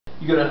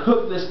you're going to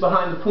hook this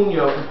behind the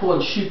puño and pull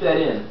and shoot that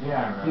in.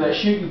 Yeah, From that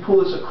shoot, you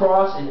pull this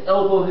across and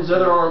elbow his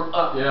other arm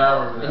up. Yeah, I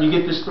remember that. And you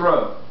get this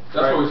throw.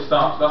 That's right? what we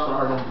stopped. That's what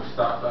I remember we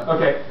stopped.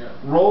 Okay. Yeah.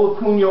 Roll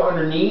the puño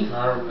underneath.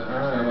 I remember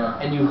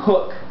that. And you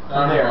hook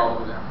from there. All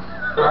of that.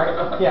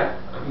 Alright? Yeah.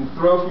 You can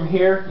throw from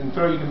here. You can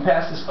throw. You can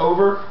pass this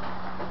over.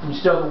 And you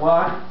still have the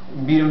lock. You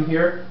can beat him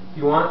here if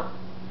you want.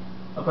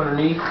 Up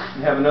underneath.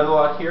 You have another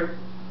lock here.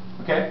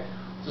 Okay?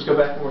 Let's go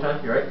back one more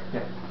time. You right?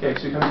 Yeah. Okay,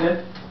 so he comes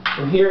in.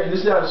 From here, and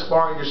this is out of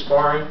sparring, you're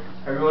sparring,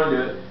 however you want to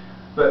do it.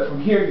 But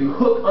from here, you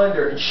hook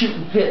under and shoot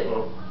and hit.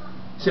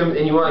 So,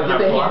 and you want to get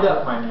the hand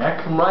up. My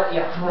neck. From right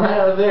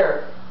out of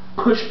there.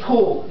 Push,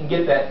 pull, and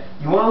get that.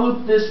 You want to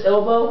loop this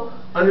elbow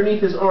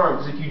underneath his arm,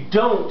 because if you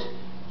don't,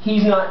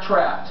 he's not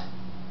trapped.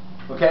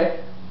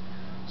 Okay?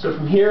 So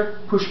from here,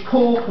 push,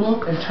 pull,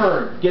 loop, and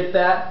turn. Get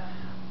that.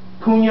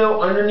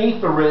 Puño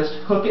underneath the wrist,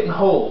 hook it and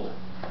hold.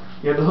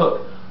 You have the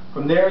hook.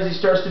 From there, as he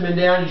starts to bend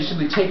down, you just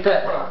simply take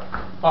that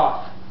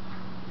off.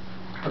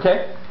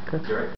 Okay? You're right.